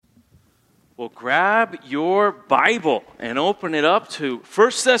Well, grab your Bible and open it up to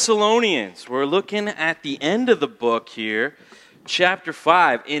 1 Thessalonians. We're looking at the end of the book here, chapter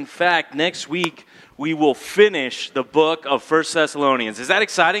 5. In fact, next week we will finish the book of 1 Thessalonians. Is that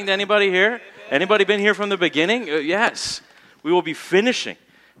exciting to anybody here? Anybody been here from the beginning? Yes. We will be finishing.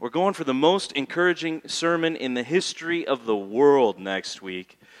 We're going for the most encouraging sermon in the history of the world next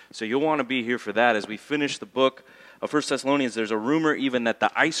week. So you'll want to be here for that as we finish the book of 1 Thessalonians. There's a rumor even that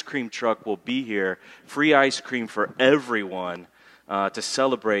the ice cream truck will be here, free ice cream for everyone to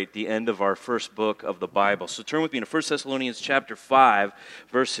celebrate the end of our first book of the Bible. So turn with me to 1 Thessalonians chapter 5,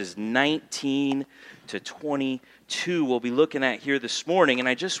 verses 19 to 22 we'll be looking at here this morning. And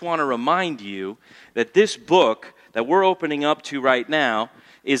I just want to remind you that this book that we're opening up to right now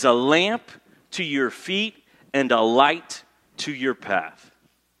is a lamp to your feet and a light to your path.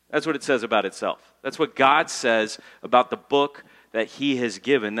 That's what it says about itself. That's what God says about the book that He has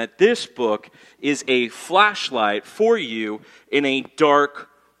given, that this book is a flashlight for you in a dark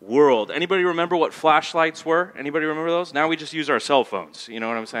world. Anybody remember what flashlights were? Anybody remember those? Now we just use our cell phones, you know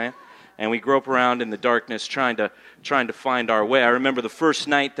what I'm saying? And we grope around in the darkness trying to find our way. I remember the first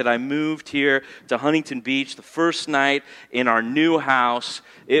night that I moved here to Huntington Beach, the first night in our new house.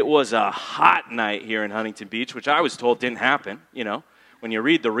 It was a hot night here in Huntington Beach, which I was told didn't happen, you know. When you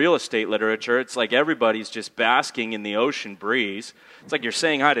read the real estate literature, it's like everybody's just basking in the ocean breeze. It's like you're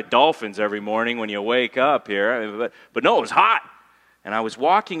saying hi to dolphins every morning when you wake up here. But no, it was hot. And I was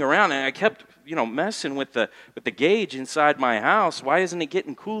walking around, and I kept, messing with the gauge inside my house. Why isn't it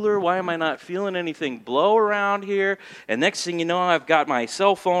getting cooler? Why am I not feeling anything blow around here? And next thing you know, I've got my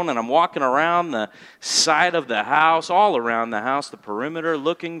cell phone, and I'm walking around the side of the house, all around the house, the perimeter,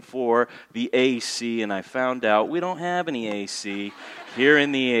 looking for the AC. And I found out we don't have any AC here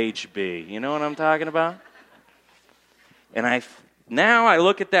in the HB. You know what I'm talking about? And now I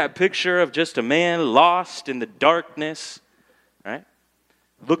look at that picture of just a man lost in the darkness, right?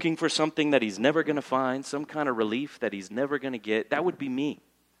 Looking for something that he's never going to find, some kind of relief that he's never going to get. That would be me.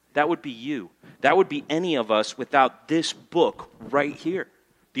 That would be you. That would be any of us without this book right here.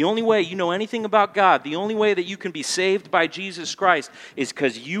 The only way you know anything about God, the only way that you can be saved by Jesus Christ is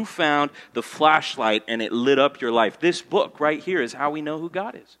because you found the flashlight and it lit up your life. This book right here is how we know who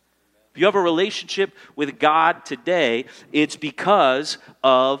God is. If you have a relationship with God today, it's because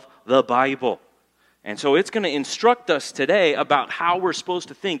of the Bible. And so it's going to instruct us today about how we're supposed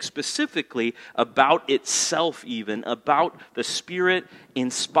to think specifically about itself even, about the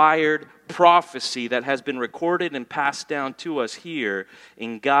Spirit-inspired prophecy that has been recorded and passed down to us here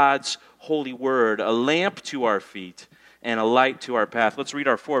in God's holy word, a lamp to our feet and a light to our path. Let's read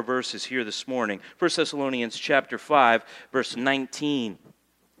our 4 verses here this morning. 1 Thessalonians chapter 5, verse 19.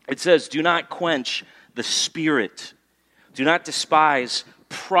 It says, "Do not quench the Spirit. Do not despise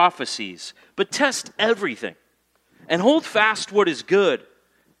prophecies, but test everything, and hold fast what is good.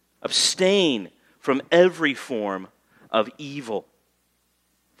 Abstain from every form of evil."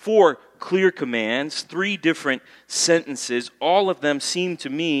 4 clear commands, 3 different sentences. All of them seem to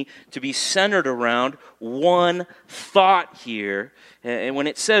me to be centered around one thought here. And when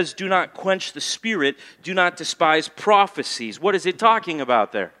it says, do not quench the Spirit, do not despise prophecies, what is it talking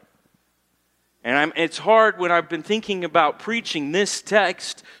about there? And it's hard when I've been thinking about preaching this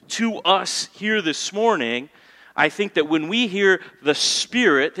text to us here this morning. I think that when we hear the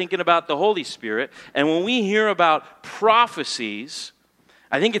Spirit, thinking about the Holy Spirit, and when we hear about prophecies,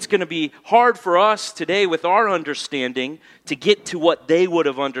 I think it's going to be hard for us today with our understanding to get to what they would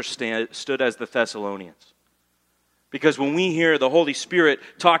have understood as the Thessalonians. Because when we hear the Holy Spirit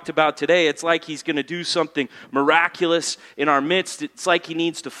talked about today, it's like He's going to do something miraculous in our midst. It's like He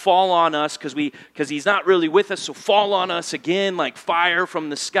needs to fall on us because He's not really with us, so fall on us again like fire from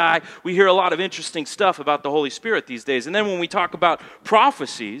the sky. We hear a lot of interesting stuff about the Holy Spirit these days. And then when we talk about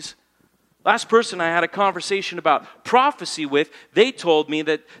prophecies, last person I had a conversation about prophecy with, they told me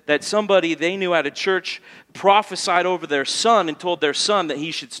that somebody they knew at a church prophesied over their son and told their son that he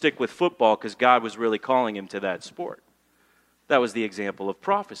should stick with football because God was really calling him to that sport. That was the example of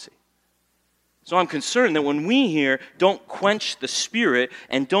prophecy. So I'm concerned that when we hear, don't quench the Spirit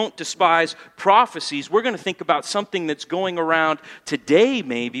and don't despise prophecies, we're going to think about something that's going around today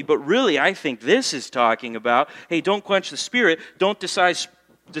maybe, but really I think this is talking about, hey, don't quench the Spirit, don't despise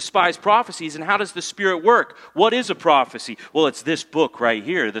prophecies. And how does the Spirit work? What is a prophecy? Well, it's this book right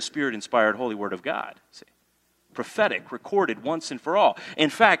here, the Spirit-inspired Holy Word of God. See? Prophetic, recorded once and for all. In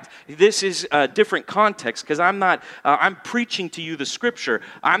fact, this is a different context because I'm preaching to you the Scripture.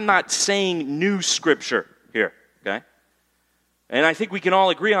 I'm not saying new Scripture here, okay? And I think we can all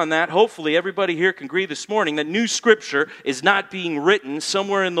agree on that. Hopefully everybody here can agree this morning that new Scripture is not being written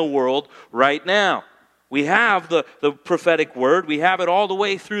somewhere in the world right now. We have the prophetic word. We have it all the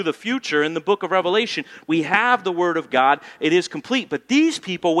way through the future in the book of Revelation. We have the word of God. It is complete. But these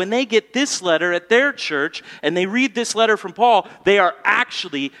people, when they get this letter at their church and they read this letter from Paul, they are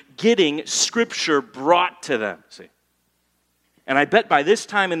actually getting Scripture brought to them. See? And I bet by this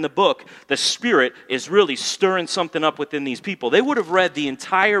time in the book, the Spirit is really stirring something up within these people. They would have read the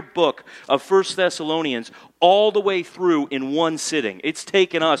entire book of 1 Thessalonians all the way through in one sitting. It's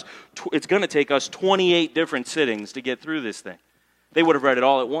going to take us 28 different sittings to get through this thing. They would have read it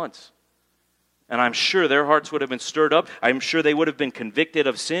all at once. And I'm sure their hearts would have been stirred up. I'm sure they would have been convicted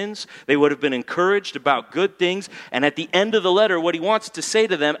of sins. They would have been encouraged about good things. And at the end of the letter, what he wants to say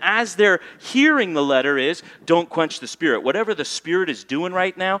to them as they're hearing the letter is, don't quench the Spirit. Whatever the Spirit is doing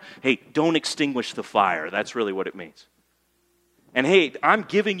right now, hey, don't extinguish the fire. That's really what it means. And hey, I'm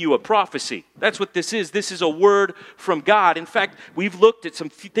giving you a prophecy. That's what this is. This is a word from God. In fact, we've looked at some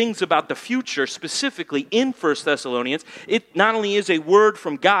things about the future, specifically in 1 Thessalonians. It not only is a word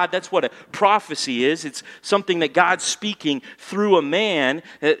from God, that's what a prophecy is. It's something that God's speaking through a man,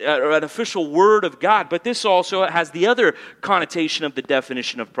 an official word of God. But this also has the other connotation of the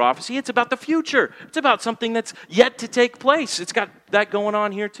definition of prophecy. It's about the future. It's about something that's yet to take place. It's got that going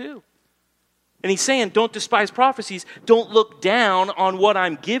on here too. And he's saying, don't despise prophecies. Don't look down on what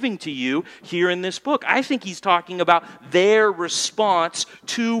I'm giving to you here in this book. I think he's talking about their response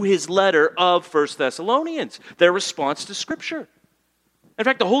to his letter of 1 Thessalonians, their response to Scripture. In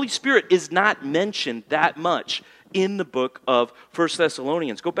fact, the Holy Spirit is not mentioned that much in the book of 1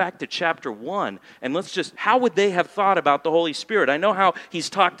 Thessalonians. Go back to chapter 1, and how would they have thought about the Holy Spirit? I know how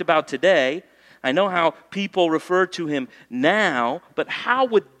he's talked about today. I know how people refer to him now, but how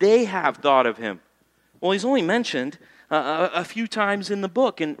would they have thought of him? Well, he's only mentioned a few times in the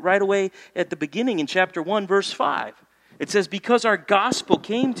book, and right away at the beginning in chapter 1, verse 5. It says, because our gospel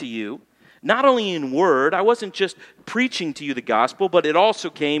came to you, not only in word, I wasn't just preaching to you the gospel, but it also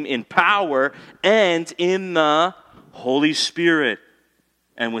came in power and in the Holy Spirit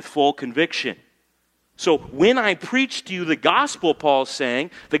and with full conviction. So when I preached to you the gospel, Paul's saying,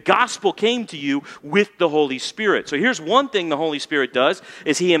 the gospel came to you with the Holy Spirit. So here's one thing the Holy Spirit does,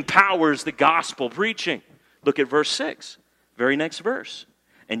 is he empowers the gospel preaching. Look at verse 6, very next verse.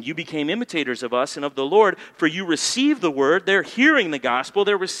 And you became imitators of us and of the Lord, for you received the word. They're hearing the gospel.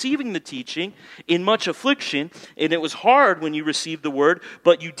 They're receiving the teaching in much affliction. And it was hard when you received the word,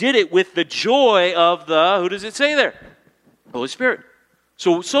 but you did it with the joy of who does it say there? Holy Spirit.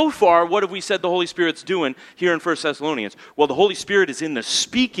 So far, what have we said the Holy Spirit's doing here in 1 Thessalonians? Well, the Holy Spirit is in the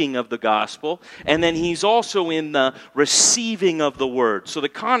speaking of the gospel, and then he's also in the receiving of the word. So the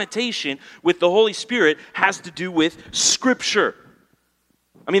connotation with the Holy Spirit has to do with Scripture.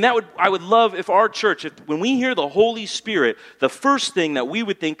 I mean, I would love if our church, when we hear the Holy Spirit, the first thing that we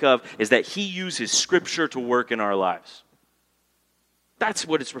would think of is that he uses Scripture to work in our lives. That's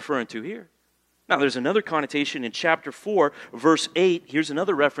what it's referring to here. Now, there's another connotation in chapter 4, verse 8. Here's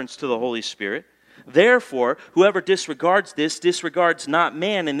another reference to the Holy Spirit. Therefore, whoever disregards this disregards not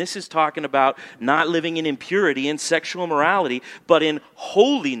man. And this is talking about not living in impurity and sexual immorality, but in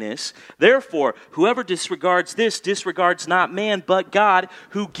holiness. Therefore, whoever disregards this disregards not man, but God,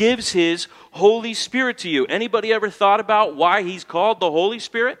 who gives his Holy Spirit to you. Anybody ever thought about why he's called the Holy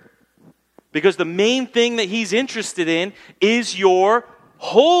Spirit? Because the main thing that he's interested in is your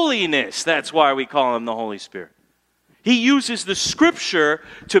holiness. That's why we call him the Holy Spirit. He uses the Scripture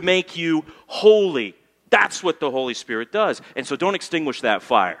to make you holy. That's what the Holy Spirit does. And so don't extinguish that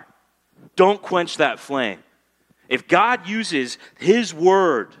fire. Don't quench that flame. If God uses his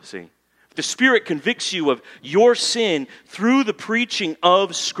word, if the Spirit convicts you of your sin through the preaching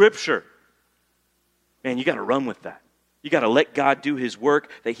of Scripture, man, you got to run with that. You got to let God do his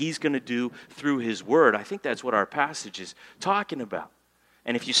work that he's going to do through his word. I think that's what our passage is talking about.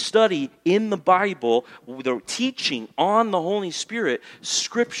 And if you study in the Bible, the teaching on the Holy Spirit,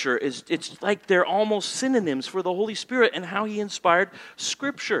 Scripture, it's like they're almost synonyms for the Holy Spirit and how he inspired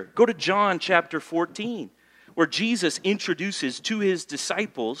Scripture. Go to John chapter 14, where Jesus introduces to his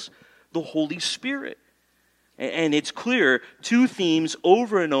disciples the Holy Spirit. And it's clear, two themes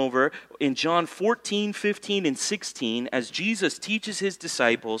over and over in John 14, 15, and 16. As Jesus teaches his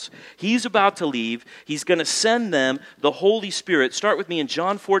disciples, he's about to leave. He's going to send them the Holy Spirit. Start with me in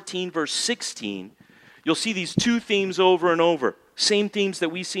John 14, verse 16. You'll see these two themes over and over. Same themes that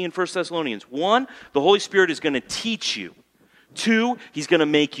we see in 1 Thessalonians. One, the Holy Spirit is going to teach you. Two, he's going to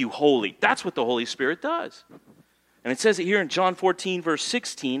make you holy. That's what the Holy Spirit does. And it says it here in John 14, verse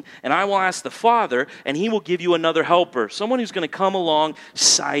 16, and I will ask the Father, and he will give you another helper, someone who's going to come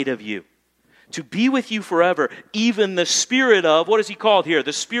alongside of you, to be with you forever, even the Spirit of, what is he called here?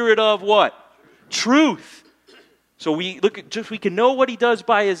 The Spirit of what? Truth. So we can know what he does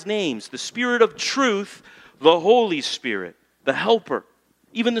by his names. The Spirit of truth, the Holy Spirit, the helper,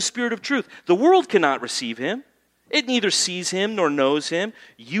 even the Spirit of truth. The world cannot receive him. It neither sees him nor knows him.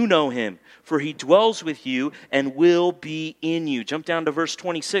 You know him, for he dwells with you and will be in you. Jump down to verse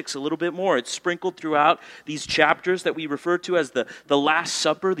 26 a little bit more. It's sprinkled throughout these chapters that we refer to as the Last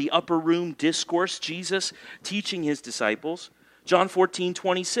Supper, the upper room discourse, Jesus teaching his disciples. John 14,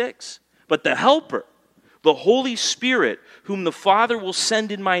 26. But the helper, the Holy Spirit, whom the Father will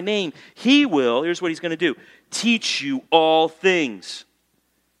send in my name, he will, here's what he's going to do, teach you all things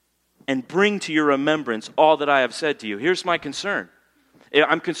and bring to your remembrance all that I have said to you. Here's my concern.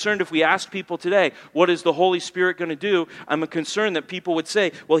 I'm concerned if we ask people today, what is the Holy Spirit going to do? I'm concerned that people would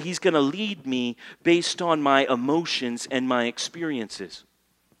say, well, he's going to lead me based on my emotions and my experiences.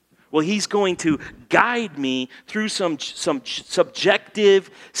 Well, he's going to guide me through some subjective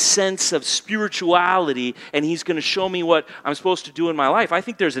sense of spirituality, and he's going to show me what I'm supposed to do in my life. I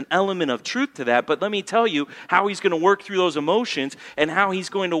think there's an element of truth to that, but let me tell you how he's going to work through those emotions and how he's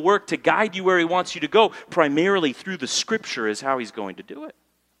going to work to guide you where he wants you to go, primarily through the Scripture is how he's going to do it.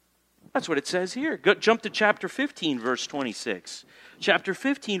 That's what it says here. Jump to chapter 15, verse 26. Chapter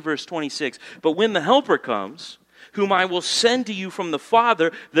 15, verse 26. But when the Helper comes, whom I will send to you from the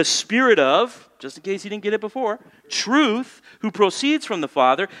Father, the Spirit of, just in case you didn't get it before, truth, who proceeds from the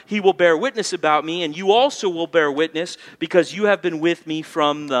Father, he will bear witness about me, and you also will bear witness because you have been with me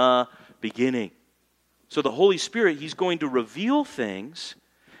from the beginning. So the Holy Spirit, he's going to reveal things,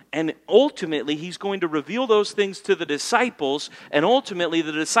 and ultimately he's going to reveal those things to the disciples, and ultimately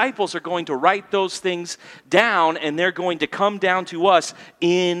the disciples are going to write those things down, and they're going to come down to us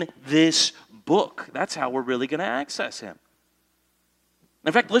in this book. That's how we're really going to access him.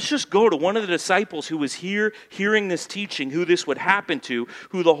 In fact, let's just go to one of the disciples who was here hearing this teaching, who this would happen to,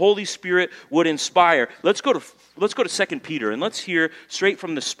 who the Holy Spirit would inspire. Let's go to 2 Peter, and let's hear straight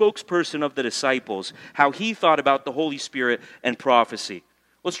from the spokesperson of the disciples how he thought about the Holy Spirit and prophecy.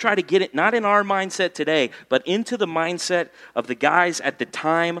 Let's try to get it not in our mindset today, but into the mindset of the guys at the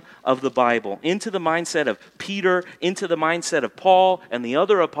time of the Bible, into the mindset of Peter, into the mindset of Paul and the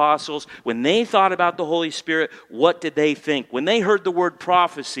other apostles. When they thought about the Holy Spirit, what did they think? When they heard the word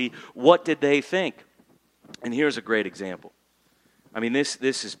prophecy, what did they think? And here's a great example. I mean, this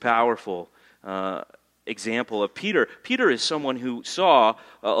is powerful example of Peter. Peter is someone who saw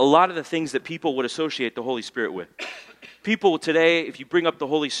a lot of the things that people would associate the Holy Spirit with. People today, if you bring up the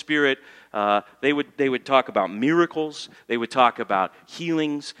Holy Spirit, they would talk about miracles. They would talk about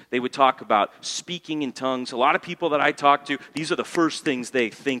healings. They would talk about speaking in tongues. A lot of people that I talk to, these are the first things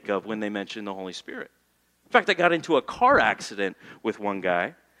they think of when they mention the Holy Spirit. In fact, I got into a car accident with one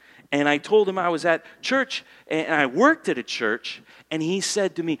guy, and I told him I was at church, and I worked at a church, and he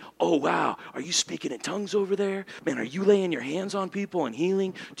said to me, oh, wow, are you speaking in tongues over there? Man, are you laying your hands on people and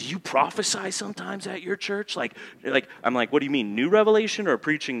healing? Do you prophesy sometimes at your church? I'm like, what do you mean, new revelation or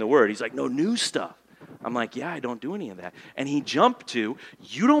preaching the word? He's like, no, new stuff. I'm like, yeah, I don't do any of that. And he jumped to,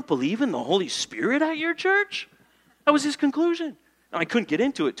 you don't believe in the Holy Spirit at your church? That was his conclusion. Now, I couldn't get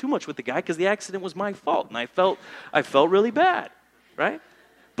into it too much with the guy because the accident was my fault, and I felt really bad, right?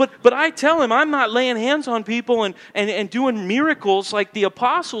 But I tell him I'm not laying hands on people and doing miracles like the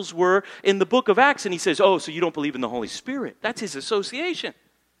apostles were in the book of Acts. And he says, oh, so you don't believe in the Holy Spirit. That's his association.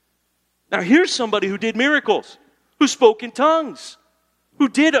 Now here's somebody who did miracles, who spoke in tongues, who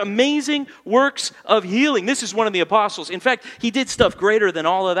did amazing works of healing. This is one of the apostles. In fact, he did stuff greater than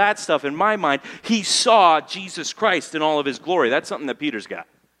all of that stuff in my mind. He saw Jesus Christ in all of his glory. That's something that Peter's got.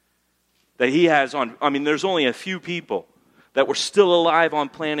 That he has on, there's only a few people that were still alive on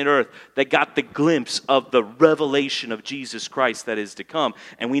planet Earth that got the glimpse of the revelation of Jesus Christ that is to come.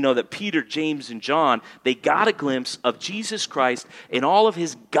 And we know that Peter, James, and John, they got a glimpse of Jesus Christ in all of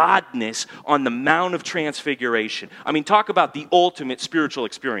his godness on the Mount of Transfiguration. Talk about the ultimate spiritual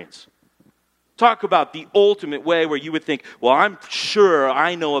experience. Talk about the ultimate way where you would think, well, I'm sure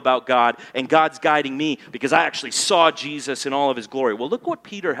I know about God and God's guiding me because I actually saw Jesus in all of his glory. Well, look what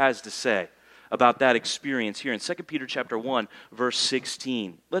Peter has to say about that experience here in 2 Peter chapter 1, verse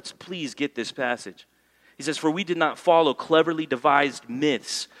 16. Let's please get this passage. He says, for we did not follow cleverly devised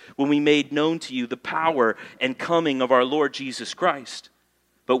myths when we made known to you the power and coming of our Lord Jesus Christ,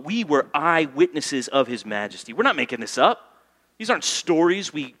 but we were eyewitnesses of his majesty. We're not making this up. These aren't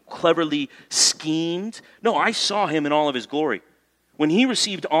stories we cleverly schemed. No, I saw him in all of his glory. when he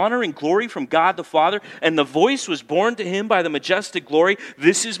received honor and glory from God the Father, and the voice was borne to him by the majestic glory,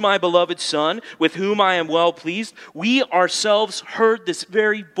 "This is my beloved Son, with whom I am well pleased," we ourselves heard this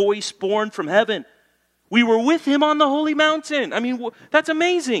very voice borne from heaven. We were with him on the holy mountain. I mean, that's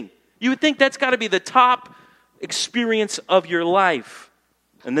amazing. You would think that's got to be the top experience of your life.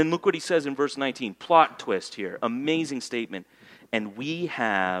 And then look what he says in verse 19. Plot twist here. Amazing statement. "And we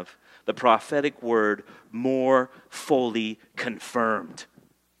have the prophetic word more fully confirmed."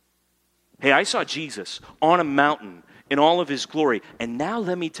 Hey, I saw Jesus on a mountain in all of his glory. And now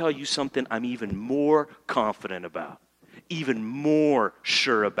let me tell you something I'm even more confident about, even more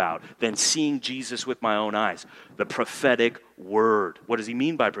sure about than seeing Jesus with my own eyes. The prophetic word. What does he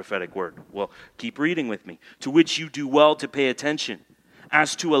mean by prophetic word? Well, keep reading with me. "To which you do well to pay attention,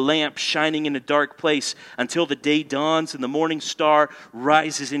 as to a lamp shining in a dark place until the day dawns and the morning star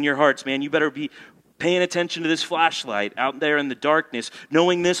rises in your hearts." Man, you better be paying attention to this flashlight out there in the darkness,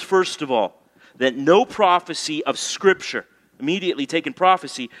 knowing this first of all, that no prophecy of Scripture, immediately taking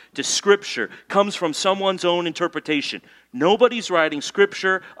prophecy to Scripture, comes from someone's own interpretation. Nobody's writing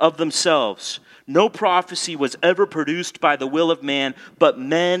Scripture of themselves. No prophecy was ever produced by the will of man, but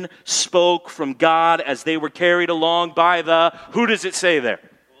men spoke from God as they were carried along by the, who does it say there?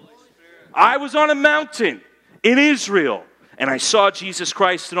 Holy Spirit. I was on a mountain in Israel, and I saw Jesus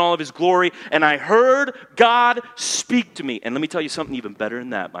Christ in all of his glory, and I heard God speak to me. And let me tell you something even better than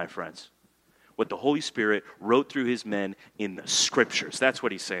that, my friends. What the Holy Spirit wrote through his men in the Scriptures. That's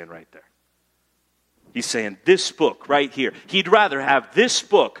what he's saying right there. He's saying this book right here. He'd rather have this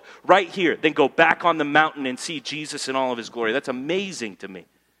book right here than go back on the mountain and see Jesus in all of his glory. That's amazing to me.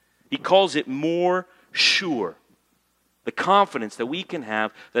 He calls it more sure. The confidence that we can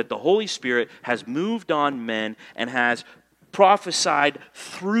have that the Holy Spirit has moved on men and has prophesied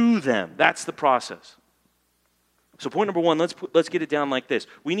through them. That's the process. So point number one, let's get it down like this.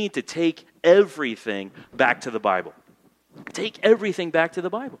 We need to take everything back to the Bible. Take everything back to the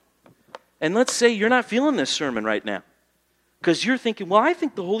Bible. And let's say you're not feeling this sermon right now because you're thinking, well, I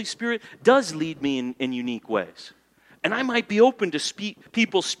think the Holy Spirit does lead me in unique ways. And I might be open to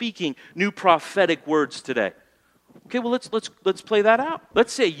people speaking new prophetic words today. Okay, well, let's play that out.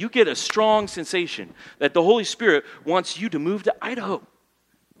 Let's say you get a strong sensation that the Holy Spirit wants you to move to Idaho.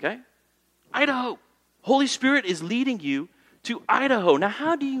 Okay? Idaho. Holy Spirit is leading you to Idaho. Now,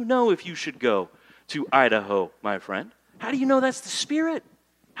 how do you know if you should go to Idaho, my friend? How do you know that's the Spirit?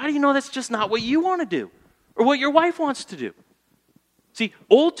 How do you know that's just not what you want to do or what your wife wants to do? See,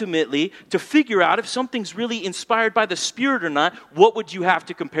 ultimately, to figure out if something's really inspired by the Spirit or not, what would you have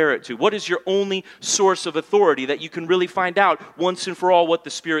to compare it to? What is your only source of authority that you can really find out once and for all what the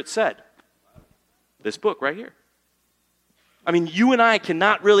Spirit said? This book right here. I mean, you and I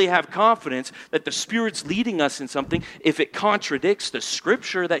cannot really have confidence that the Spirit's leading us in something if it contradicts the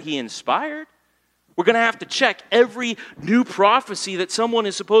Scripture that He inspired. We're going to have to check every new prophecy that someone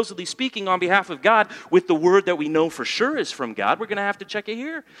is supposedly speaking on behalf of God with the word that we know for sure is from God. We're going to have to check it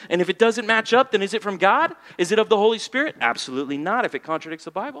here. And if it doesn't match up, then is it from God? Is it of the Holy Spirit? Absolutely not if it contradicts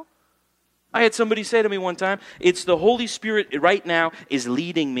the Bible. I had somebody say to me one time, it's the Holy Spirit right now is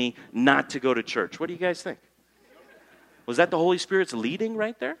leading me not to go to church. What do you guys think? Was that the Holy Spirit's leading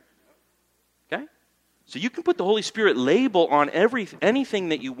right there? Okay? So you can put the Holy Spirit label on anything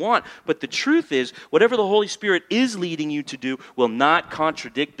that you want, but the truth is, whatever the Holy Spirit is leading you to do will not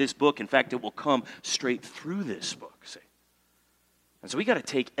contradict this book. In fact, it will come straight through this book, see? And so we got to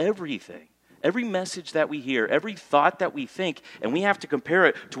take everything, every message that we hear, every thought that we think, and we have to compare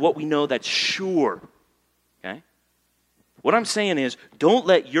it to what we know that's sure, okay? What I'm saying is, don't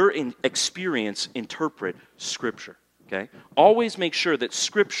let your experience interpret Scripture. Okay? Always make sure that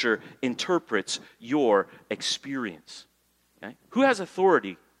Scripture interprets your experience. Okay? Who has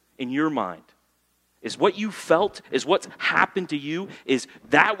authority in your mind? Is what you felt, is what's happened to you, is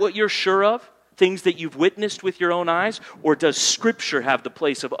that what you're sure of? Things that you've witnessed with your own eyes? Or does Scripture have the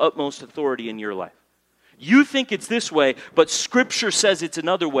place of utmost authority in your life? You think it's this way, but Scripture says it's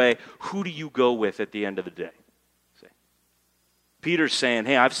another way. Who do you go with at the end of the day? See? Peter's saying,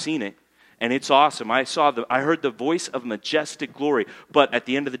 hey, I've seen it. And it's awesome. I heard the voice of majestic glory. But at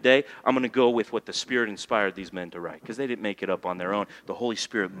the end of the day, I'm going to go with what the Spirit inspired these men to write. Because they didn't make it up on their own. The Holy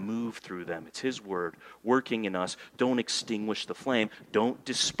Spirit moved through them. It's His word working in us. Don't extinguish the flame. Don't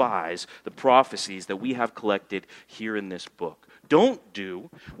despise the prophecies that we have collected here in this book. Don't do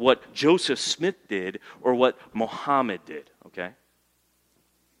what Joseph Smith did or what Muhammad did. Okay?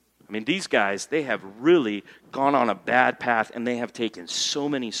 I mean, these guys, they have really gone on a bad path and they have taken so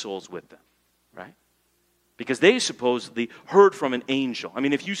many souls with them. because they supposedly heard from an angel. I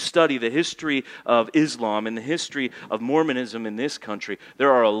mean, if you study the history of Islam and the history of Mormonism in this country,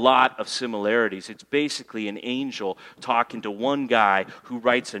 there are a lot of similarities. It's basically an angel talking to one guy who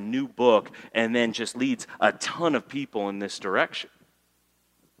writes a new book and then just leads a ton of people in this direction.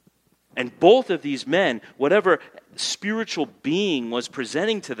 And both of these men, whatever spiritual being was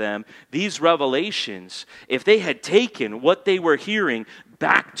presenting to them these revelations, if they had taken what they were hearing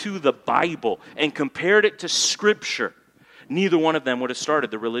back to the Bible and compared it to Scripture, neither one of them would have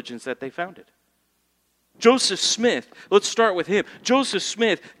started the religions that they founded. Joseph Smith, let's start with him. Joseph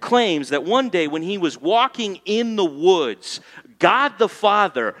Smith claims that one day when he was walking in the woods, God the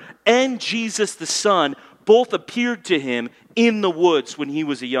Father and Jesus the Son both appeared to him in the woods when he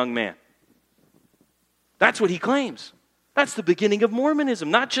was a young man. That's what he claims. That's the beginning of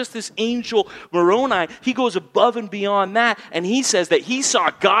Mormonism. Not just this angel Moroni. He goes above and beyond that, and he says that he saw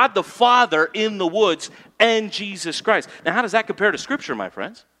God the Father in the woods and Jesus Christ. Now, how does that compare to Scripture, my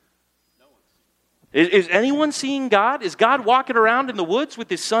friends? Is anyone seeing God? Is God walking around in the woods with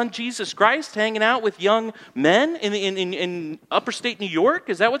his son Jesus Christ, hanging out with young men in upper state New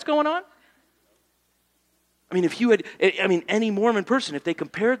York? Is that what's going on? I mean, any Mormon person, if they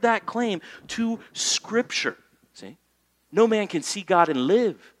compared that claim to Scripture, see, no man can see God and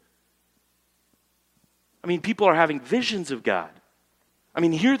live. I mean, people are having visions of God. I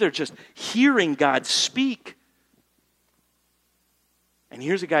mean, here they're just hearing God speak. And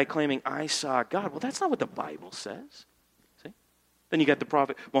here's a guy claiming, I saw God. Well, that's not what the Bible says. Then you got the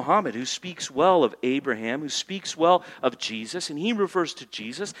prophet Muhammad, who speaks well of Abraham, who speaks well of Jesus, and he refers to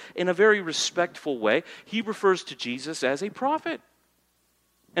Jesus in a very respectful way. He refers to Jesus as a prophet.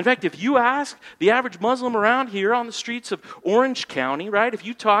 In fact, if you ask the average Muslim around here on the streets of Orange County, right, if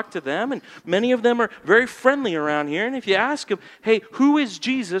you talk to them, and many of them are very friendly around here, and if you ask them, hey, who is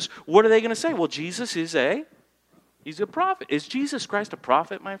Jesus, what are they going to say? Well, Jesus is he's a prophet. Is Jesus Christ a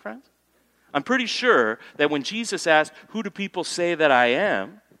prophet, my friends? I'm pretty sure that when Jesus asked, who do people say that I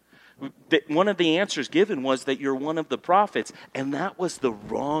am? That one of the answers given was that you're one of the prophets. And that was the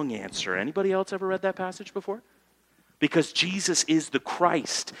wrong answer. Anybody else ever read that passage before? Because Jesus is the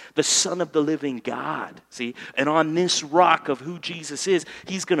Christ, the Son of the living God. See? And on this rock of who Jesus is,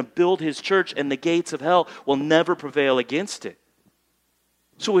 he's going to build his church, and the gates of hell will never prevail against it.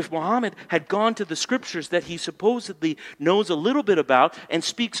 So if Muhammad had gone to the Scriptures that he supposedly knows a little bit about and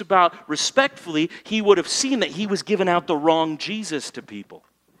speaks about respectfully, he would have seen that he was giving out the wrong Jesus to people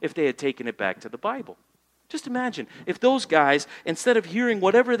if they had taken it back to the Bible. Just imagine if those guys, instead of hearing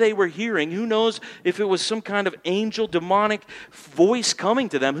whatever they were hearing, who knows if it was some kind of angel, demonic voice coming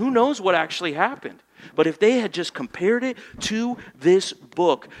to them, who knows what actually happened. But if they had just compared it to this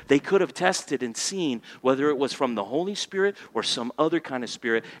book, they could have tested and seen whether it was from the Holy Spirit or some other kind of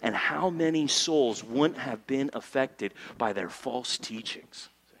spirit, and how many souls wouldn't have been affected by their false teachings.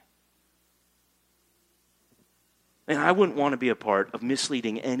 And I wouldn't want to be a part of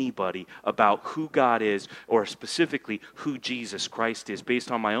misleading anybody about who God is, or specifically who Jesus Christ is,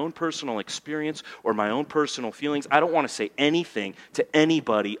 based on my own personal experience or my own personal feelings. I don't want to say anything to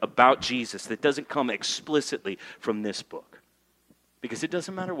anybody about Jesus that doesn't come explicitly from this book. Because it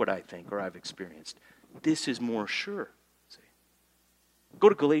doesn't matter what I think or I've experienced. This is more sure. See? Go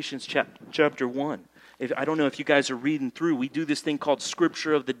to Galatians chapter 1. I don't know if you guys are reading through. We do this thing called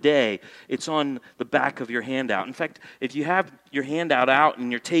Scripture of the Day. It's on the back of your handout. In fact, if you have your handout out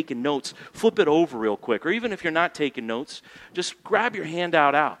and you're taking notes, flip it over real quick. Or even if you're not taking notes, just grab your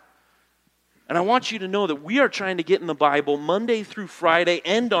handout out. And I want you to know that we are trying to get in the Bible Monday through Friday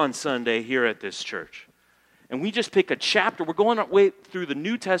and on Sunday here at this church. And we just pick a chapter. We're going our way through the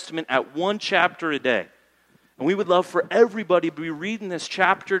New Testament at one chapter a day. And we would love for everybody to be reading this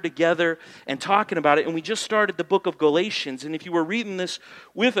chapter together and talking about it. And we just started the book of Galatians. And if you were reading this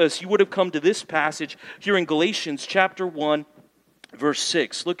with us, you would have come to this passage here in Galatians chapter 1, verse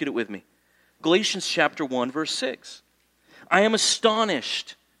 6. Look at it with me. Galatians chapter 1, verse 6. I am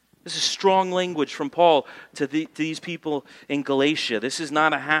astonished. This is strong language from Paul to these people in Galatia. This is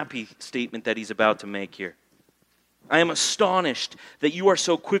not a happy statement that he's about to make here. I am astonished that you are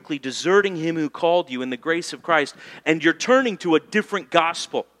so quickly deserting him who called you in the grace of Christ, and you're turning to a different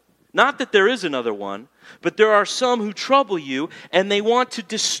gospel. Not that there is another one, but there are some who trouble you, and they want to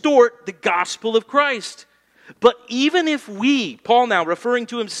distort the gospel of Christ. But even if we, Paul now referring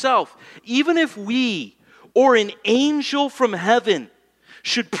to himself, even if we or an angel from heaven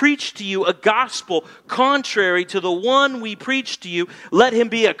should preach to you a gospel contrary to the one we preach to you, let him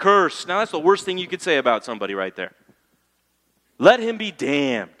be accursed. Now that's the worst thing you could say about somebody right there. Let him be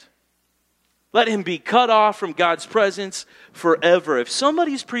damned. Let him be cut off from God's presence forever. If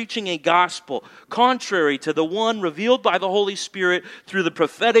somebody's preaching a gospel contrary to the one revealed by the Holy Spirit through the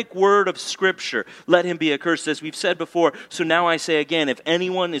prophetic word of Scripture, let him be accursed, as we've said before. So now I say again, if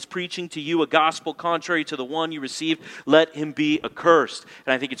anyone is preaching to you a gospel contrary to the one you received, let him be accursed.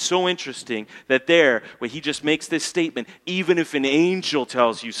 And I think it's so interesting that there, where he just makes this statement, even if an angel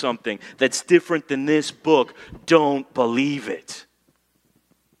tells you something that's different than this book, don't believe it.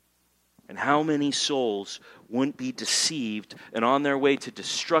 And how many souls wouldn't be deceived and on their way to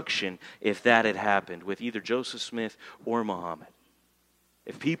destruction if that had happened with either Joseph Smith or Muhammad?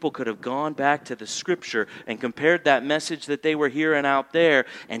 If people could have gone back to the Scripture and compared that message that they were hearing out there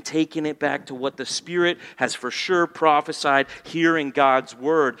and taken it back to what the Spirit has for sure prophesied here in God's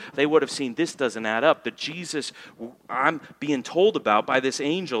Word, they would have seen this doesn't add up. The Jesus I'm being told about by this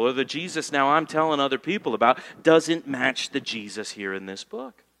angel, or the Jesus now I'm telling other people about, doesn't match the Jesus here in this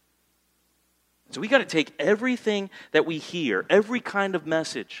book. So we got to take everything that we hear, every kind of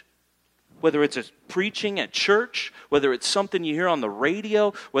message, whether it's a preaching at church, whether it's something you hear on the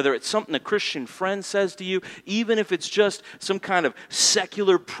radio, whether it's something a Christian friend says to you, even if it's just some kind of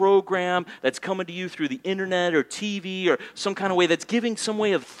secular program that's coming to you through the internet or TV or some kind of way that's giving some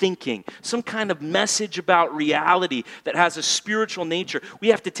way of thinking, some kind of message about reality that has a spiritual nature. We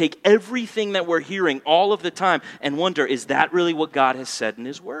have to take everything that we're hearing all of the time and wonder, is that really what God has said in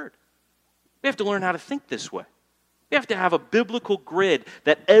His Word? We have to learn how to think this way. We have to have a biblical grid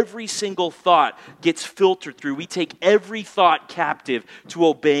that every single thought gets filtered through. We take every thought captive to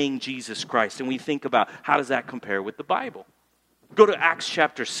obeying Jesus Christ, and we think about how does that compare with the Bible. Go to Acts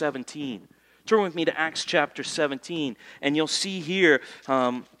chapter 17. Turn with me to Acts chapter 17, and you'll see here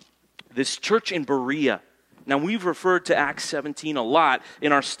this church in Berea. Now, we've referred to Acts 17 a lot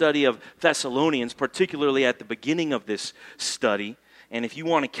in our study of Thessalonians, particularly at the beginning of this study. And if you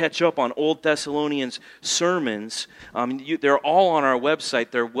want to catch up on Old Thessalonians sermons, they're all on our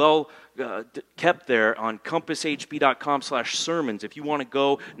website. They're well kept there on compasshb.com/sermons. If you want to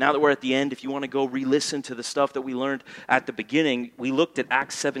go, now that we're at the end, if you want to go re-listen to the stuff that we learned at the beginning, we looked at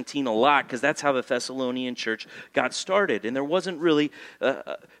Acts 17 a lot because that's how the Thessalonian church got started. And there wasn't really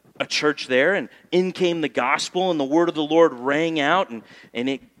a church there, and in came the gospel, and the word of the Lord rang out, and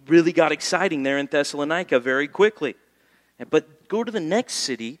it really got exciting there in Thessalonica very quickly. But go to the next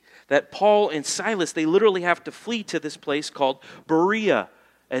city that Paul and Silas, they literally have to flee to this place called Berea.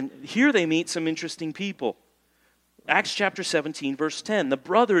 And here they meet some interesting people. Acts chapter 17, verse 10. The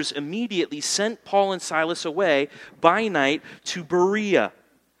brothers immediately sent Paul and Silas away by night to Berea.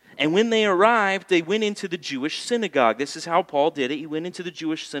 And when they arrived, they went into the Jewish synagogue. This is how Paul did it. He went into the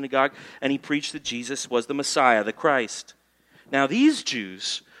Jewish synagogue and he preached that Jesus was the Messiah, the Christ. Now these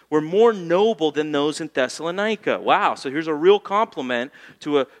Jews were more noble than those in Thessalonica. Wow, so here's a real compliment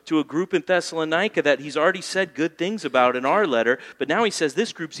to a group in Thessalonica that he's already said good things about in our letter, but now he says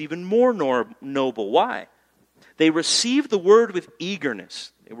this group's even more noble. Why? They received the word with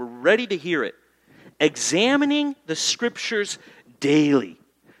eagerness. They were ready to hear it, examining the Scriptures daily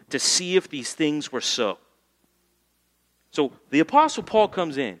to see if these things were so. So the Apostle Paul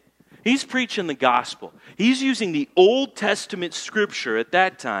comes in. He's preaching the gospel. He's using the Old Testament Scripture at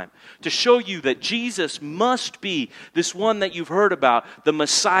that time to show you that Jesus must be this one that you've heard about, the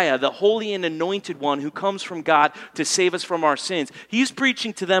Messiah, the holy and anointed one who comes from God to save us from our sins. He's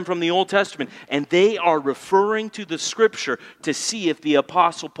preaching to them from the Old Testament, and they are referring to the Scripture to see if the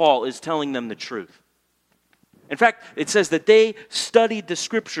Apostle Paul is telling them the truth. In fact, it says that they studied the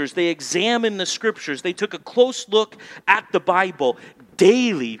Scriptures, they examined the Scriptures, they took a close look at the Bible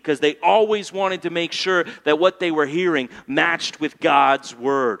daily because they always wanted to make sure that what they were hearing matched with God's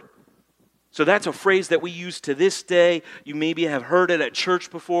Word. So that's a phrase that we use to this day. You maybe have heard it at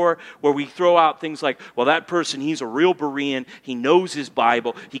church before, where we throw out things like, well, that person, he's a real Berean, he knows his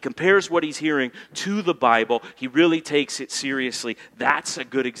Bible, he compares what he's hearing to the Bible, he really takes it seriously. That's a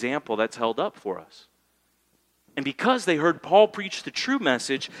good example that's held up for us. And because they heard Paul preach the true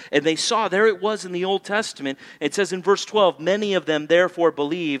message, and they saw there it was in the Old Testament, it says in verse 12, many of them therefore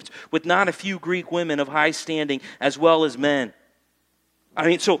believed, with not a few Greek women of high standing as well as men. I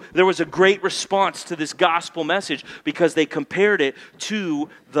mean, so there was a great response to this gospel message because they compared it to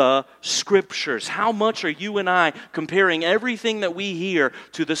the Scriptures. How much are you and I comparing everything that we hear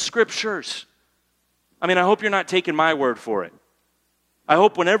to the Scriptures? I mean, I hope you're not taking my word for it. I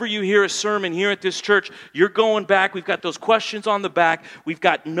hope whenever you hear a sermon here at this church, you're going back. We've got those questions on the back. We've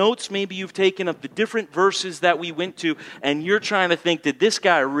got notes maybe you've taken of the different verses that we went to, and you're trying to think, did this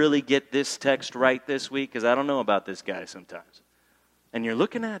guy really get this text right this week? Because I don't know about this guy sometimes. And you're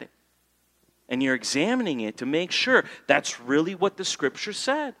looking at it, and you're examining it to make sure that's really what the Scripture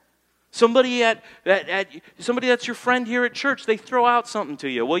said. Somebody somebody that's your friend here at church, they throw out something to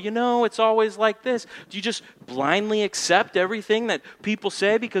you. Well, it's always like this. Do you just blindly accept everything that people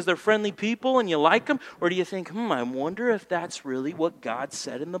say because they're friendly people and you like them? Or do you think, I wonder if that's really what God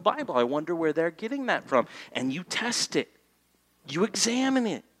said in the Bible. I wonder where they're getting that from. And you test it. You examine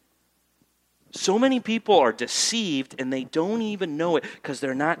it. So many people are deceived and they don't even know it because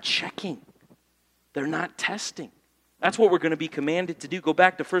they're not checking. They're not testing. That's what we're going to be commanded to do. Go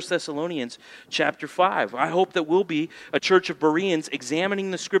back to 1 Thessalonians chapter 5. I hope that we'll be a church of Bereans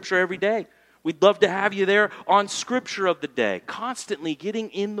examining the Scripture every day. We'd love to have you there on Scripture of the day, constantly getting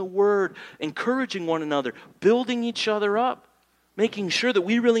in the Word, encouraging one another, building each other up, making sure that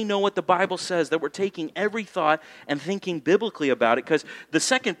we really know what the Bible says, that we're taking every thought and thinking biblically about it. Because the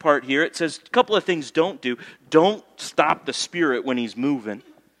second part here, it says a couple of things don't do. Don't stop the Spirit when He's moving.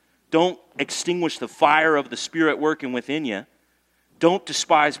 Don't extinguish the fire of the Spirit working within you. Don't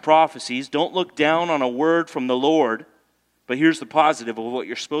despise prophecies. Don't look down on a word from the Lord. But here's the positive of what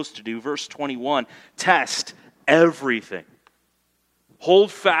you're supposed to do. Verse 21, test everything.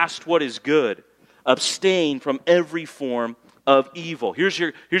 Hold fast what is good. Abstain from every form of evil. Here's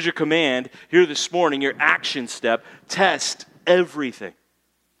your command here this morning, your action step. Test everything.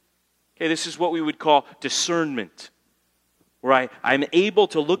 Okay, this is what we would call discernment. Where I'm able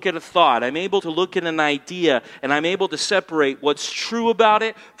to look at a thought, I'm able to look at an idea, and I'm able to separate what's true about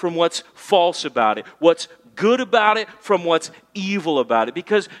it from what's false about it, what's good about it from what's evil about it.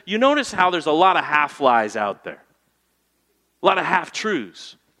 Because you notice how there's a lot of half-lies out there. A lot of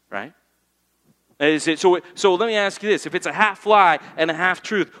half-truths, right? So let me ask you this. If it's a half-lie and a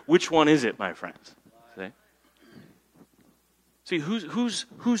half-truth, which one is it, my friends? See,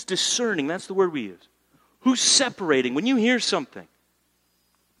 who's discerning? That's the word we use. Who's separating? When you hear something,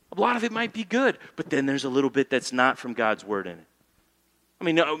 a lot of it might be good, but then there's a little bit that's not from God's word in it. I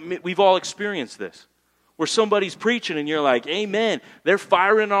mean, we've all experienced this, where somebody's preaching and you're like, amen, they're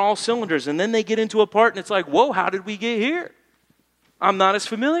firing on all cylinders, and then they get into a part and it's like, whoa, how did we get here? I'm not as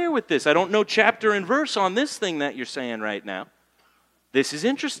familiar with this. I don't know chapter and verse on this thing that you're saying right now. This is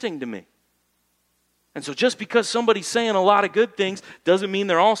interesting to me. And so just because somebody's saying a lot of good things doesn't mean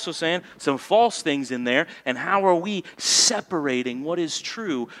they're also saying some false things in there. And how are we separating what is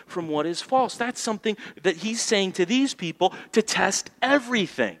true from what is false? That's something that he's saying to these people to test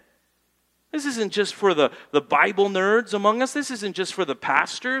everything. This isn't just for the Bible nerds among us. This isn't just for the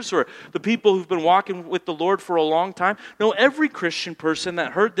pastors or the people who've been walking with the Lord for a long time. No, every Christian person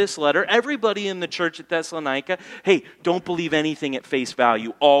that heard this letter, everybody in the church at Thessalonica, hey, don't believe anything at face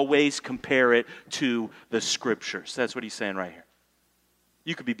value. Always compare it to the Scriptures. That's what he's saying right here.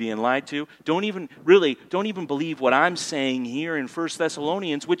 You could be being lied to. Don't even believe what I'm saying here in 1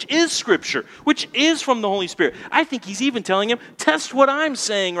 Thessalonians, which is Scripture, which is from the Holy Spirit. I think he's even telling him, test what I'm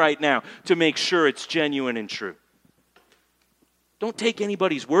saying right now to make sure it's genuine and true. Don't take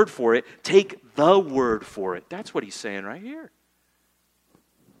anybody's word for it. Take the word for it. That's what he's saying right here.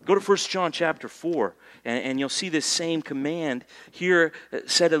 Go to 1 John chapter 4, and you'll see this same command here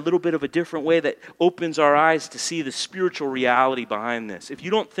said a little bit of a different way that opens our eyes to see the spiritual reality behind this. If you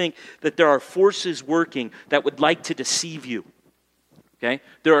don't think that there are forces working that would like to deceive you, okay?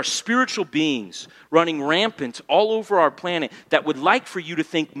 There are spiritual beings running rampant all over our planet that would like for you to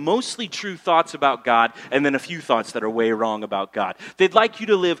think mostly true thoughts about God and then a few thoughts that are way wrong about God. They'd like you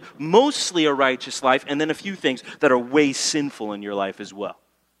to live mostly a righteous life and then a few things that are way sinful in your life as well.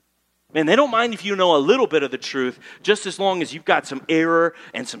 Man, they don't mind if you know a little bit of the truth, just as long as you've got some error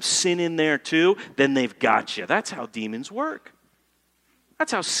and some sin in there too, then they've got you. That's how demons work.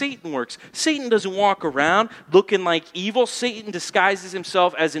 That's how Satan works. Satan doesn't walk around looking like evil. Satan disguises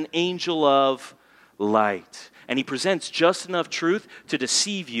himself as an angel of light. And he presents just enough truth to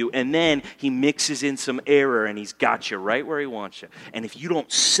deceive you, and then he mixes in some error, and he's got you right where he wants you. And if you don't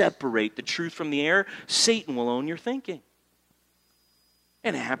separate the truth from the error, Satan will own your thinking.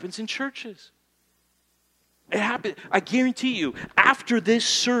 And it happens in churches. It happens, I guarantee you, after this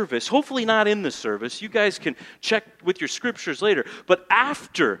service, hopefully not in the service, you guys can check with your scriptures later, but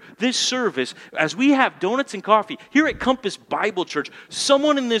after this service, as we have donuts and coffee, here at Compass Bible Church,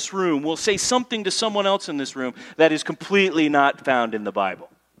 someone in this room will say something to someone else in this room that is completely not found in the Bible.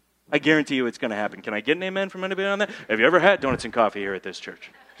 I guarantee you it's going to happen. Can I get an amen from anybody on that? Have you ever had donuts and coffee here at this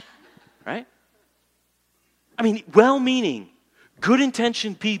church? Right? I mean, well-meaning,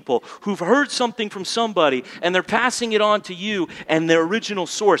 good-intentioned people who've heard something from somebody and they're passing it on to you, and their original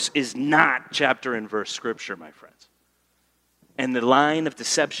source is not chapter and verse scripture, my friends. And the line of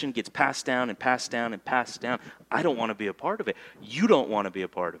deception gets passed down and passed down and passed down. I don't want to be a part of it. You don't want to be a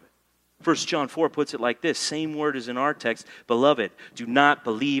part of it. 1 John 4 puts it like this, same word as in our text, beloved, do not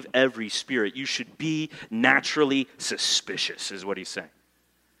believe every spirit. You should be naturally suspicious, is what he's saying.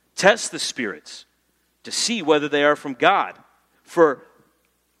 Test the spirits to see whether they are from God. For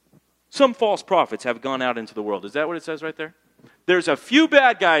some false prophets have gone out into the world. Is that what it says right there? There's a few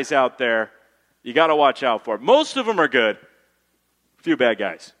bad guys out there you got to watch out for. Most of them are good. A few bad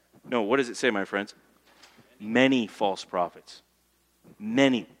guys. No, what does it say, my friends? Many false prophets.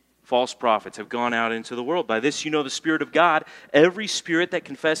 Many false prophets have gone out into the world. By this you know the Spirit of God. Every spirit that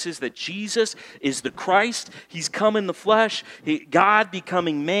confesses that Jesus is the Christ, he's come in the flesh, God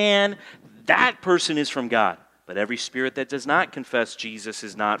becoming man, that person is from God. But every spirit that does not confess Jesus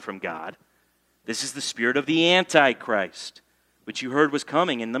is not from God. This is the spirit of the Antichrist, which you heard was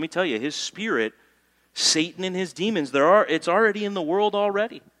coming. And let me tell you, his spirit, Satan and his demons, it's already in the world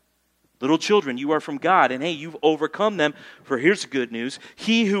already. Little children, you are from God, and hey, you've overcome them. For here's the good news.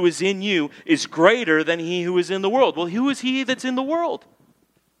 He who is in you is greater than he who is in the world. Well, who is he that's in the world?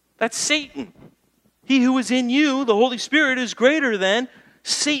 That's Satan. He who is in you, the Holy Spirit, is greater than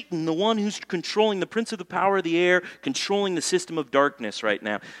Satan, the one who's controlling the prince of the power of the air, controlling the system of darkness right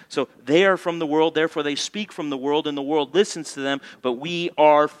now. So they are from the world, therefore they speak from the world, and the world listens to them, but we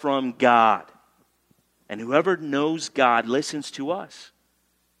are from God. And whoever knows God listens to us.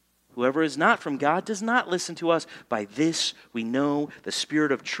 Whoever is not from God does not listen to us. By this we know the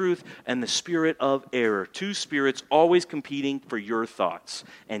spirit of truth and the spirit of error. Two spirits always competing for your thoughts.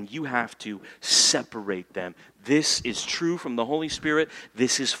 And you have to separate them. This is true from the Holy Spirit.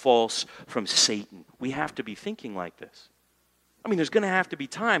 This is false from Satan. We have to be thinking like this. I mean, there's going to have to be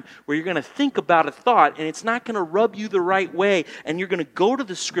time where you're going to think about a thought and it's not going to rub you the right way. And you're going to go to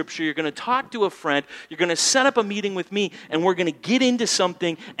the scripture, you're going to talk to a friend, you're going to set up a meeting with me, and we're going to get into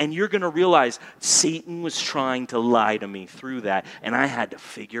something, and you're going to realize Satan was trying to lie to me through that, and I had to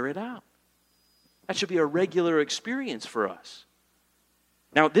figure it out. That should be a regular experience for us.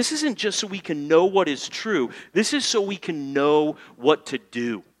 Now, this isn't just so we can know what is true. This is so we can know what to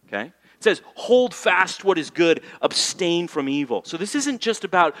do, okay? It says, hold fast what is good, abstain from evil. So this isn't just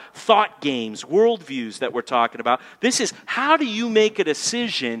about thought games, worldviews that we're talking about. This is how do you make a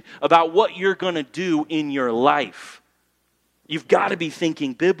decision about what you're going to do in your life. You've got to be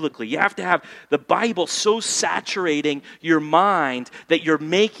thinking biblically. You have to have the Bible so saturating your mind that you're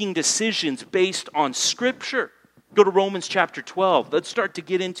making decisions based on Scripture. Go to Romans chapter 12. Let's start to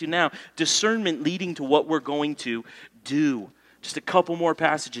get into now discernment leading to what we're going to do. Just a couple more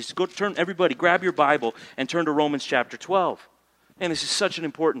passages. Everybody, grab your Bible and turn to Romans chapter 12. And this is such an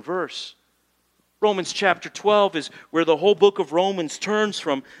important verse. Romans chapter 12 is where the whole book of Romans turns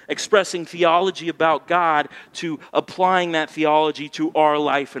from expressing theology about God to applying that theology to our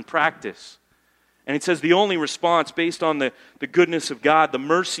life and practice. And it says the only response based on the goodness of God, the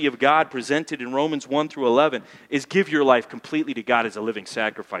mercy of God presented in Romans 1 through 11 is give your life completely to God as a living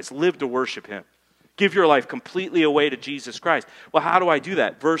sacrifice. Live to worship Him. Give your life completely away to Jesus Christ. Well, how do I do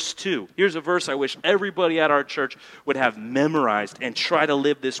that? Verse 2. Here's a verse I wish everybody at our church would have memorized and try to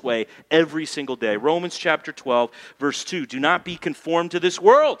live this way every single day. Romans chapter 12, verse 2. Do not be conformed to this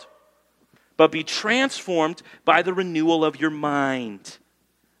world, but be transformed by the renewal of your mind,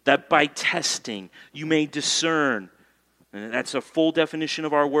 that by testing you may discern. And that's a full definition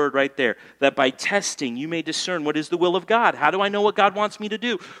of our word right there. That by testing you may discern what is the will of God. How do I know what God wants me to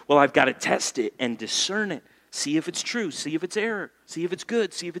do? Well, I've got to test it and discern it. See if it's true. See if it's error. See if it's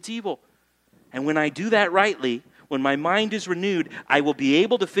good. See if it's evil. And when I do that rightly, when my mind is renewed, I will be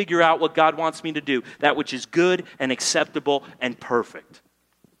able to figure out what God wants me to do. That which is good and acceptable and perfect.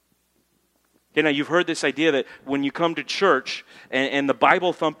 Okay, now you've heard this idea that when you come to church and the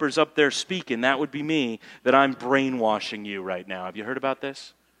Bible thumper's up there speaking, that would be me, that I'm brainwashing you right now. Have you heard about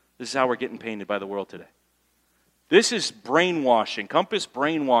this? This is how we're getting painted by the world today. This is brainwashing, Compass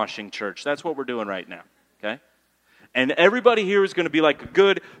brainwashing church. That's what we're doing right now, okay? And everybody here is going to be like a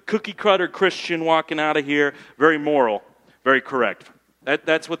good cookie-cutter Christian walking out of here, very moral, very correct.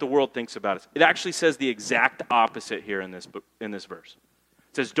 That's what the world thinks about us. It actually says the exact opposite here in this verse.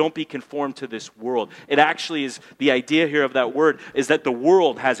 It says, don't be conformed to this world. It actually is, the idea here of that word is that the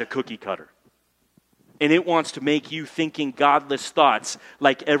world has a cookie cutter. And it wants to make you thinking godless thoughts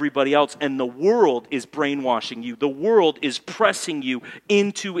like everybody else. And the world is brainwashing you. The world is pressing you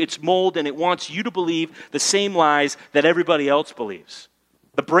into its mold, and it wants you to believe the same lies that everybody else believes.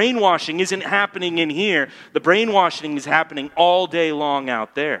 The brainwashing isn't happening in here. The brainwashing is happening all day long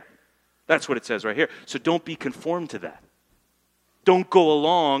out there. That's what it says right here. So don't be conformed to that. Don't go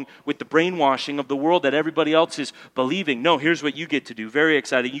along with the brainwashing of the world that everybody else is believing. No, here's what you get to do. Very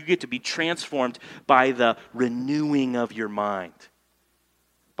exciting. You get to be transformed by the renewing of your mind.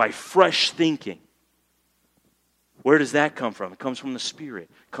 by fresh thinking. Where does that come from? It comes from the Spirit.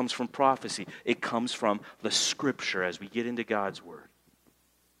 It comes from prophecy. It comes from the Scripture as we get into God's Word.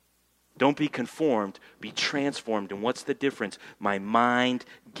 Don't be conformed, be transformed. And what's the difference? My mind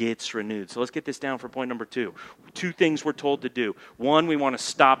gets renewed. So let's get this down for point number 2. 2 things we're told to do. 1, we want to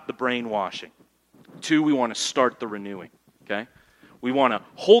stop the brainwashing. 2, we want to start the renewing. Okay? We want to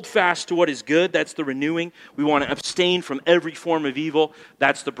hold fast to what is good. That's the renewing. We want to abstain from every form of evil.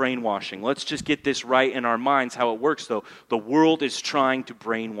 That's the brainwashing. Let's just get this right in our minds how it works, though. The world is trying to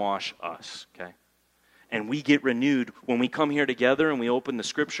brainwash us, okay? And we get renewed when we come here together and we open the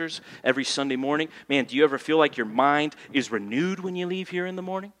Scriptures every Sunday morning. Man, do you ever feel like your mind is renewed when you leave here in the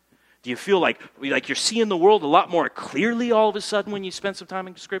morning? Do you feel like you're seeing the world a lot more clearly all of a sudden when you spend some time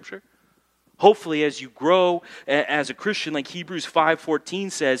in Scripture? Hopefully, as you grow as a Christian, like Hebrews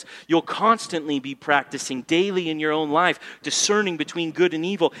 5:14 says, you'll constantly be practicing daily in your own life, discerning between good and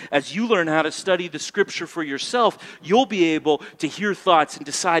evil. As you learn how to study the Scripture for yourself, you'll be able to hear thoughts and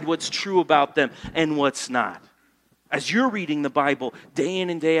decide what's true about them and what's not. As you're reading the Bible day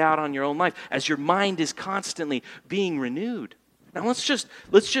in and day out on your own life, as your mind is constantly being renewed. Now, let's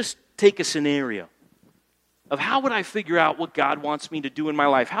just take a scenario of how would I figure out what God wants me to do in my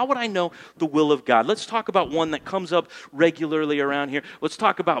life? How would I know the will of God? Let's talk about one that comes up regularly around here. Let's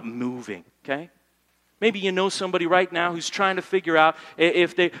talk about moving, okay? Maybe you know somebody right now who's trying to figure out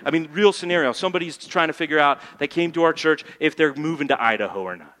real scenario. Somebody's trying to figure out, they came to our church, if they're moving to Idaho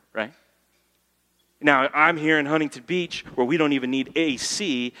or not, right? Now, I'm here in Huntington Beach where we don't even need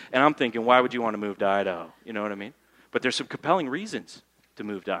AC, and I'm thinking, why would you want to move to Idaho? You know what I mean? But there's some compelling reasons to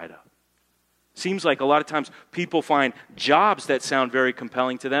move to Idaho. Seems like a lot of times people find jobs that sound very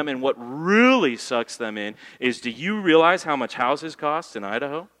compelling to them, and what really sucks them in is, do you realize how much houses cost in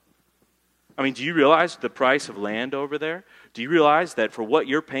Idaho? I mean, do you realize the price of land over there? Do you realize that for what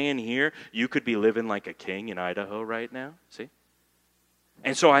you're paying here, you could be living like a king in Idaho right now? See?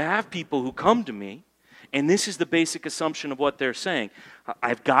 And so I have people who come to me, and this is the basic assumption of what they're saying.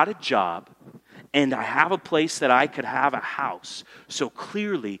 I've got a job, and I have a place that I could have a house. So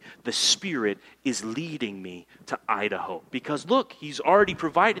clearly, the Spirit is leading me to Idaho. Because look, He's already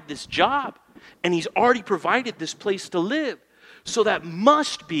provided this job, and He's already provided this place to live. So that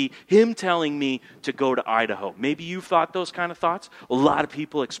must be Him telling me to go to Idaho. Maybe you've thought those kind of thoughts. A lot of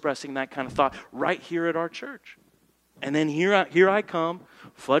people expressing that kind of thought right here at our church. And then here I come,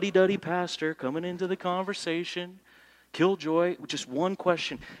 fuddy-duddy pastor coming into the conversation, killjoy, just one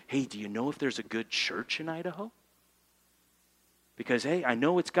question. Hey, do you know if there's a good church in Idaho? Because, hey, I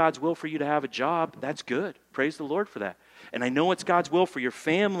know it's God's will for you to have a job. That's good. Praise the Lord for that. And I know it's God's will for your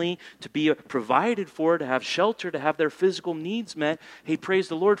family to be provided for, to have shelter, to have their physical needs met. Hey, praise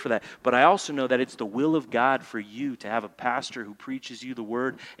the Lord for that. But I also know that it's the will of God for you to have a pastor who preaches you the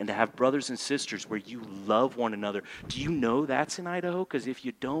word and to have brothers and sisters where you love one another. Do you know that's in Idaho? Because if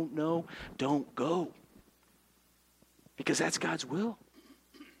you don't know, don't go. Because that's God's will.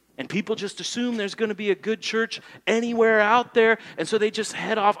 And people just assume there's going to be a good church anywhere out there, and so they just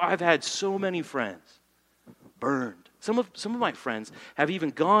head off. I've had so many friends burned. Some of my friends have even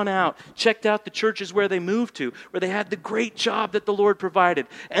gone out, checked out the churches where they moved to, where they had the great job that the Lord provided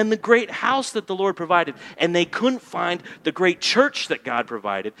and the great house that the Lord provided, and they couldn't find the great church that God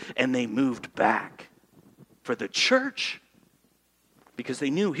provided, and they moved back for the church because they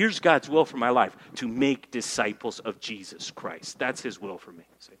knew, here's God's will for my life, to make disciples of Jesus Christ. That's His will for me.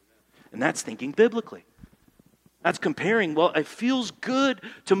 See? And that's thinking biblically. That's comparing, well, it feels good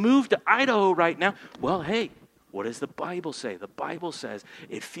to move to Idaho right now. Well, hey, what does the Bible say? The Bible says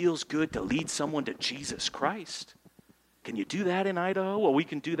it feels good to lead someone to Jesus Christ. Can you do that in Idaho? Well, we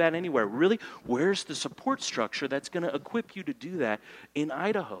can do that anywhere. Really? Where's the support structure that's going to equip you to do that in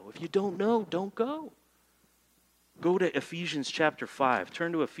Idaho? If you don't know, don't go. Go to Ephesians chapter 5.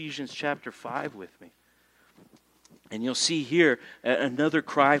 Turn to Ephesians chapter 5 with me. And you'll see here another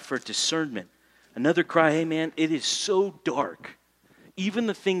cry for discernment. Another cry, hey man, it is so dark. Even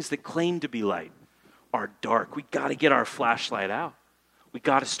the things that claim to be light are dark. We got to get our flashlight out. We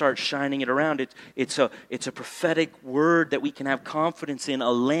got to start shining it around. It's a prophetic word that we can have confidence in,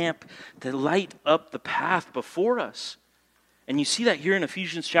 a lamp to light up the path before us. And you see that here in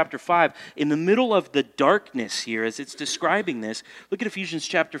Ephesians chapter 5. In the middle of the darkness here, as it's describing this, look at Ephesians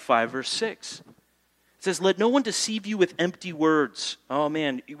chapter 5, verse 6. It says, let no one deceive you with empty words. Oh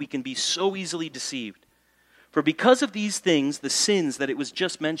man, we can be so easily deceived. For because of these things, the sins that it was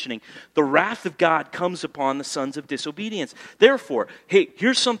just mentioning, the wrath of God comes upon the sons of disobedience. Therefore, hey,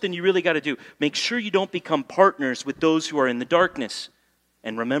 here's something you really got to do. Make sure you don't become partners with those who are in the darkness.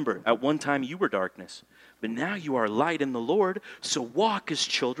 And remember, at one time you were darkness. But now you are light in the Lord, so walk as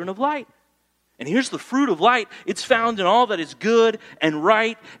children of light. And here's the fruit of light. It's found in all that is good and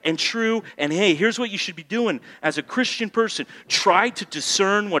right and true. And hey, here's what you should be doing as a Christian person. Try to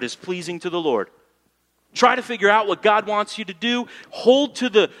discern what is pleasing to the Lord. Try to figure out what God wants you to do. Hold to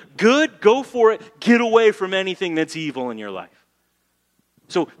the good. Go for it. Get away from anything that's evil in your life.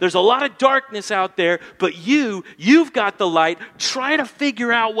 So there's a lot of darkness out there, but you've got the light. Try to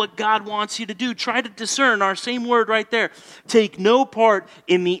figure out what God wants you to do. Try to discern, our same word right there. Take no part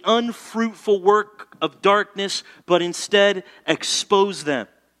in the unfruitful work of darkness, but instead expose them.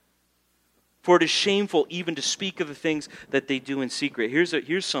 For it is shameful even to speak of the things that they do in secret.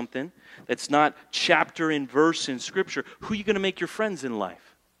 Here's something that's not chapter and verse in Scripture. Who are you going to make your friends in life?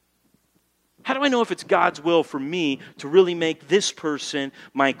 How do I know if it's God's will for me to really make this person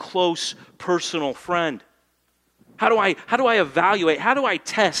my close personal friend? How do I evaluate? How do I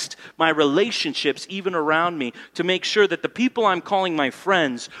test my relationships even around me to make sure that the people I'm calling my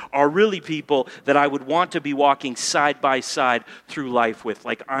friends are really people that I would want to be walking side by side through life with,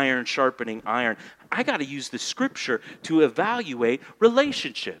 like iron sharpening iron? I got to use the Scripture to evaluate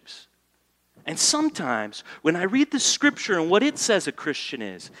relationships. And sometimes when I read the Scripture and what it says a Christian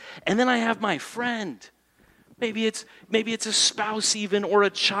is, and then I have my friend, maybe it's a spouse even, or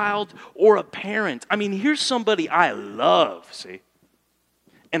a child, or a parent. I mean, here's somebody I love, see?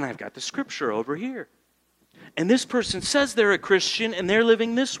 And I've got the Scripture over here. And this person says they're a Christian and they're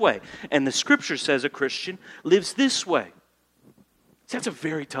living this way. And the Scripture says a Christian lives this way. See, that's a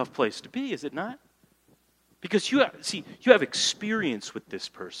very tough place to be, is it not? Because you have experience with this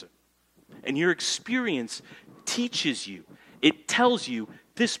person. And your experience teaches you. It tells you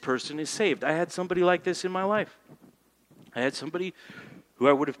this person is saved. I had somebody like this in my life. I had somebody who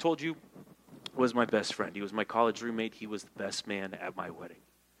I would have told you was my best friend. He was my college roommate. He was the best man at my wedding.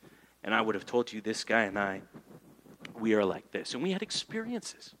 And I would have told you this guy and I, we are like this. And we had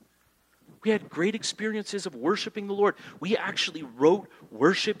experiences. We had great experiences of worshiping the Lord. We actually wrote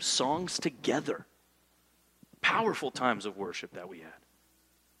worship songs together. Powerful times of worship that we had.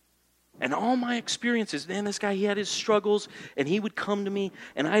 And all my experiences, man, this guy, he had his struggles, and he would come to me,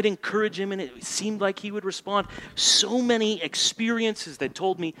 and I'd encourage him, and it seemed like he would respond. So many experiences that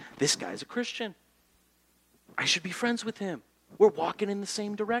told me, this guy's a Christian. I should be friends with him. We're walking in the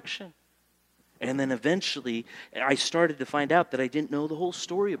same direction. And then eventually, I started to find out that I didn't know the whole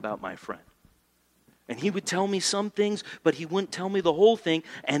story about my friend. And he would tell me some things, but he wouldn't tell me the whole thing.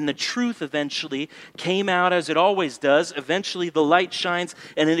 And the truth eventually came out, as it always does. Eventually the light shines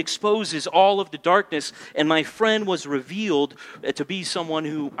and it exposes all of the darkness. And my friend was revealed to be someone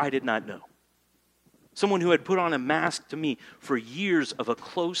who I did not know. Someone who had put on a mask to me for years of a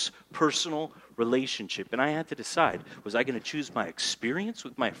close personal relationship. And I had to decide, was I going to choose my experience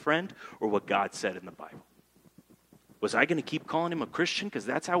with my friend or what God said in the Bible? Was I going to keep calling him a Christian because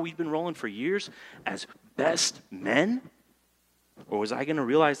that's how we've been rolling for years as best men? Or was I going to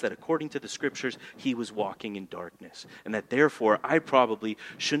realize that according to the Scriptures, he was walking in darkness? And that therefore, I probably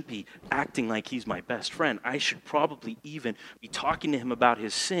shouldn't be acting like he's my best friend. I should probably even be talking to him about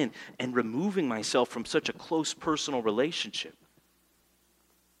his sin and removing myself from such a close personal relationship.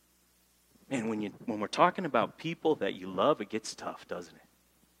 And when we're talking about people that you love, it gets tough, doesn't it?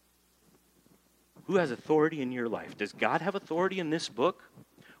 Who has authority in your life? Does God have authority in this book?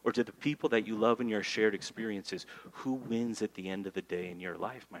 Or do the people that you love in your shared experiences? Who wins at the end of the day in your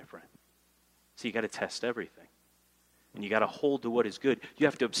life, my friend? So you got to test everything. And you got to hold to what is good. You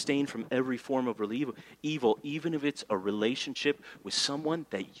have to abstain from every form of evil, even if it's a relationship with someone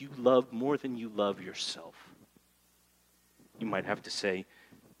that you love more than you love yourself. You might have to say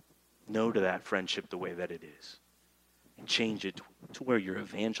no to that friendship the way that it is. And change it to where you're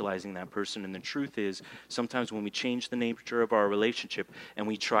evangelizing that person. And the truth is, sometimes when we change the nature of our relationship and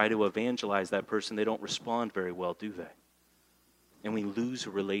we try to evangelize that person, they don't respond very well, do they? And we lose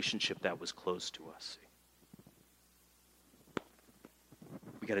a relationship that was close to us.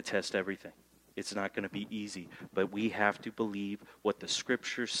 We got to test everything. It's not going to be easy, but we have to believe what the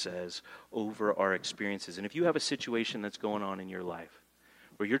Scripture says over our experiences. And if you have a situation that's going on in your life,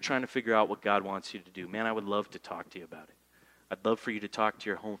 where you're trying to figure out what God wants you to do, man, I would love to talk to you about it. I'd love for you to talk to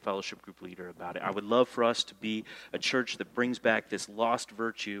your home fellowship group leader about it. I would love for us to be a church that brings back this lost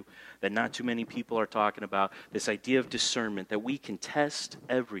virtue that not too many people are talking about, this idea of discernment, that we can test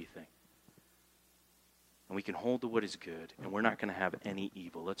everything. And we can hold to what is good, and we're not going to have any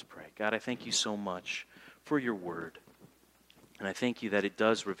evil. Let's pray. God, I thank you so much for your word. And I thank you that it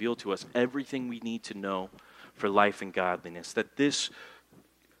does reveal to us everything we need to know for life and godliness, that this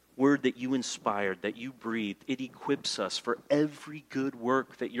word that you inspired, that you breathed, it equips us for every good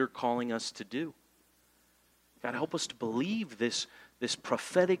work that you're calling us to do. God, help us to believe this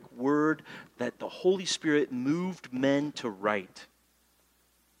prophetic word that the Holy Spirit moved men to write.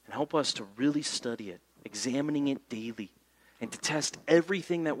 And help us to really study it, examining it daily, and to test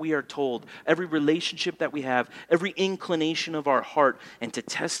everything that we are told, every relationship that we have, every inclination of our heart, and to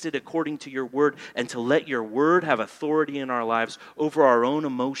test it according to your word, and to let your word have authority in our lives over our own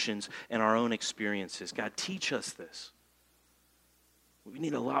emotions and our own experiences. God, teach us this. We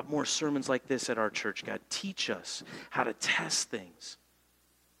need a lot more sermons like this at our church. God, teach us how to test things,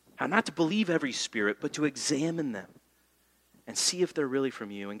 how not to believe every spirit, but to examine them and see if they're really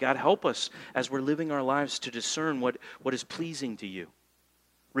from you. And God, help us as we're living our lives to discern what is pleasing to you.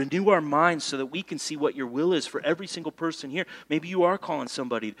 Renew our minds so that we can see what your will is for every single person here. Maybe you are calling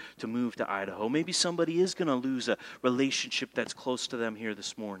somebody to move to Idaho. Maybe somebody is going to lose a relationship that's close to them here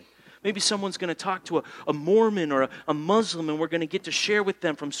this morning. Maybe someone's going to talk to a Mormon or a Muslim, and we're going to get to share with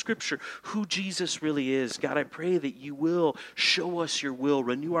them from Scripture who Jesus really is. God, I pray that you will show us your will,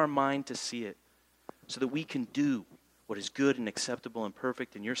 renew our mind to see it, so that we can do what is good and acceptable and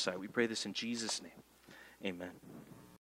perfect in your sight. We pray this in Jesus' name. Amen.